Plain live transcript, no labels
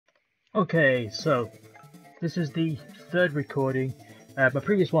Okay, so this is the third recording. My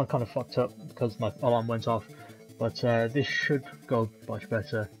previous one kind of fucked up because my alarm went off, but this should go much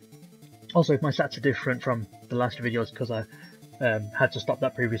better. Also, if my stats are different from the last videos, because I had to stop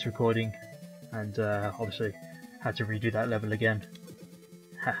that previous recording and obviously had to redo that level again.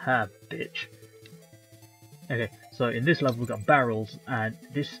 Haha, bitch. Okay, so in this level we've got barrels, and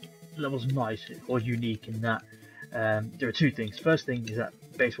this level's nice or unique in that there are two things. First thing is that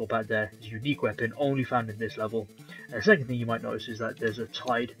baseball bat there is a unique weapon only found in this level. And the second thing you might notice is that there's a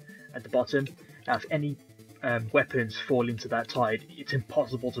tide at the bottom. Now if any weapons fall into that tide, it's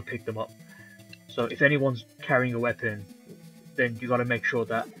impossible to pick them up. So if anyone's carrying a weapon, then you got to make sure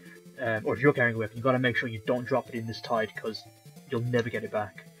that, or if you're carrying a weapon, you got to make sure you don't drop it in this tide because you'll never get it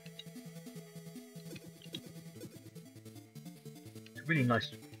back. It's really nice.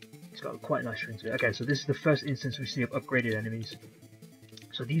 It's got quite a nice string to it. Okay, so this is the first instance we see of upgraded enemies.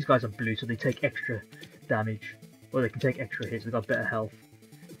 So these guys are blue, so they take extra damage, or they can take extra hits. They've got better health.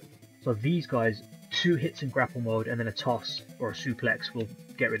 So these guys, 2 hits in grapple mode, and then a toss or a suplex will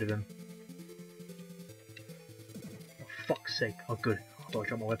get rid of them. Oh, fuck's sake! Oh, good. I thought I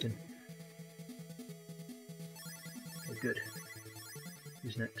dropped my weapon. Oh, good.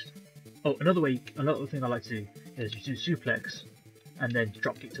 Who's next? Oh, another thing I like to do is you do suplex, and then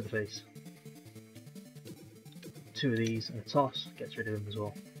drop kick to the face. 2 of these and a toss gets rid of him as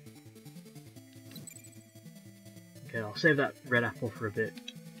well. Okay, I'll save that red apple for a bit.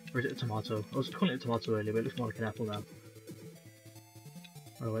 Or is it a tomato? I was calling it a tomato earlier, but it looks more like an apple now.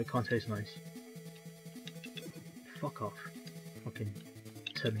 Oh wait, it can't taste nice. Fuck off. Fucking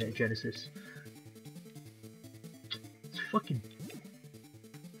Terminator Genesis. It's fucking...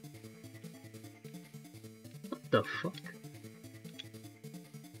 What the fuck?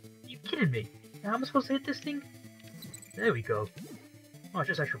 Are you kidding me? How am I supposed to hit this thing? There we go. Oh,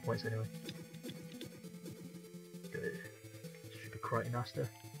 just extra points anyway. Good. Stupid Crichton Aster.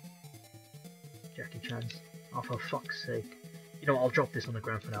 Jackie Chan's. Oh, for fuck's sake. You know what, I'll drop this on the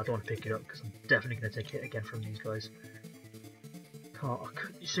ground for now. I don't want to pick it up because I'm definitely going to take a hit again from these guys. You're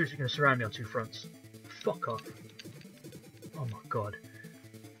seriously going to surround me on 2 fronts? Fuck off. Oh my god.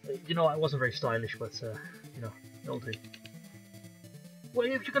 You know, I wasn't very stylish, but, you know, it'll do. Well,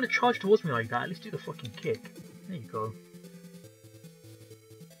 if you're going to charge towards me like that, at least do the fucking kick. There you go.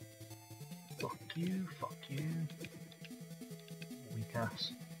 Fuck you, fuck you. Weak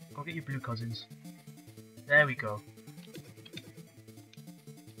ass. Go get your blue cousins. There we go.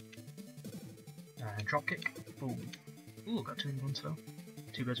 And drop kick. Boom. Ooh, got 2 in 1 stone.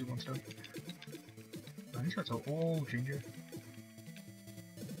 2 birds with 1 stone. Man, these guys are all ginger.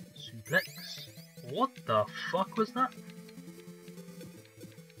 Suplex. What the fuck was that?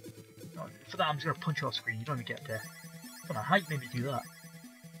 Oh, for that, I'm just gonna punch you off screen. You don't even get there. I don't know how you made me do that.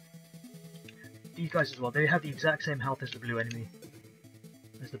 These guys as well, they have the exact same health as the blue enemy.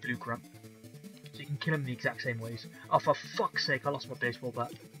 As the blue grunt. So you can kill them the exact same ways. Oh, for fuck's sake, I lost my baseball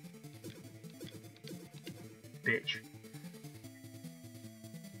bat. Bitch.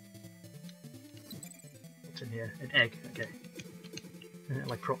 What's in here? An egg, okay.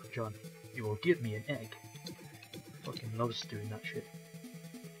 Like Proper John. You will give me an egg. Fucking loves doing that shit.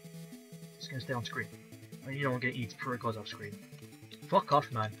 It's gonna stay on screen. And you don't want to get eaten before it goes off screen. Fuck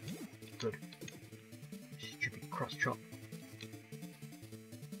off, man. Good. Stupid cross chop.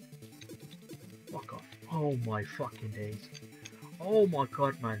 Fuck off. Oh my fucking days. Oh my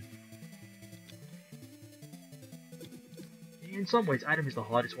god, man. In some ways, Adam is the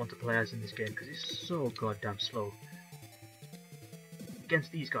hardest one to play as in this game because he's so goddamn slow.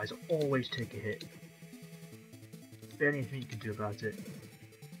 Against these guys, I always take a hit. Barely anything you can do about it.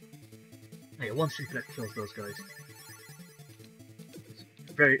 Yeah, 1 suplex kills those guys.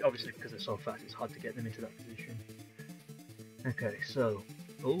 It's very obviously because they're so fast, it's hard to get them into that position. Okay, so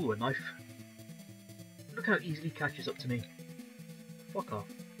oh, a knife. Look how easily he catches up to me. Fuck off.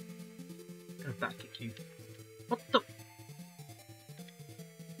 I'm gonna back kick you. What the?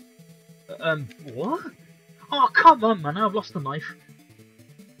 What? Oh, come on, man, I've lost the knife.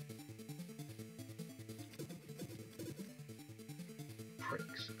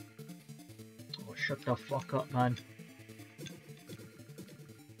 Pricks. Oh, shut the fuck up, man.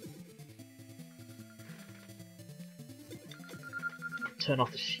 Turn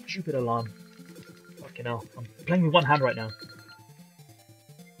off the stupid alarm. Fucking hell, I'm playing with 1 hand right now.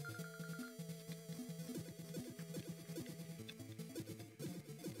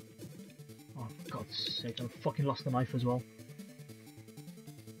 I've fucking lost the knife as well.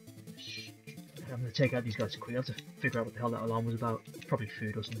 I'm gonna take out these guys quickly. I have to figure out what the hell that alarm was about. Probably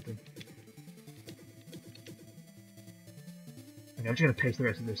food or something. Okay, I'm just gonna paste the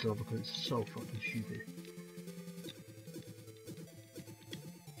rest of this over because it's so fucking stupid.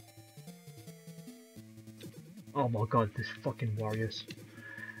 Oh my god, this fucking warriors.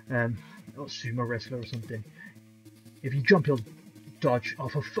 Or sumo wrestler or something. If you jump, he'll dodge. Oh,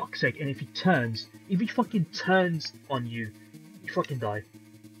 for fuck's sake! And if he fucking turns on you, you fucking die.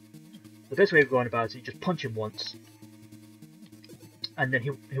 The best way of going about it, you just punch him once, and then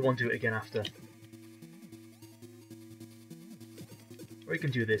he won't do it again after. Or you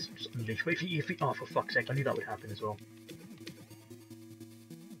can do this, just unleash. But if he, oh, for fuck's sake! I knew that would happen as well.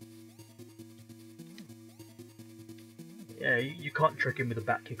 Yeah, you can't trick him with a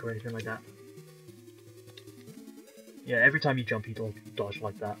back kick or anything like that. Yeah, every time you jump, he'll dodge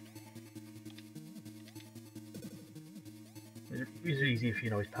like that. It's easy if you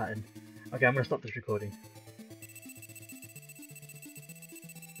know his pattern. Okay, I'm gonna stop this recording.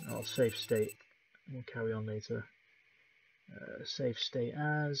 I'll save state. We'll carry on later. Save state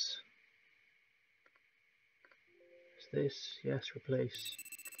as this. Yes, replace.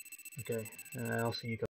 Okay, I'll see you guys.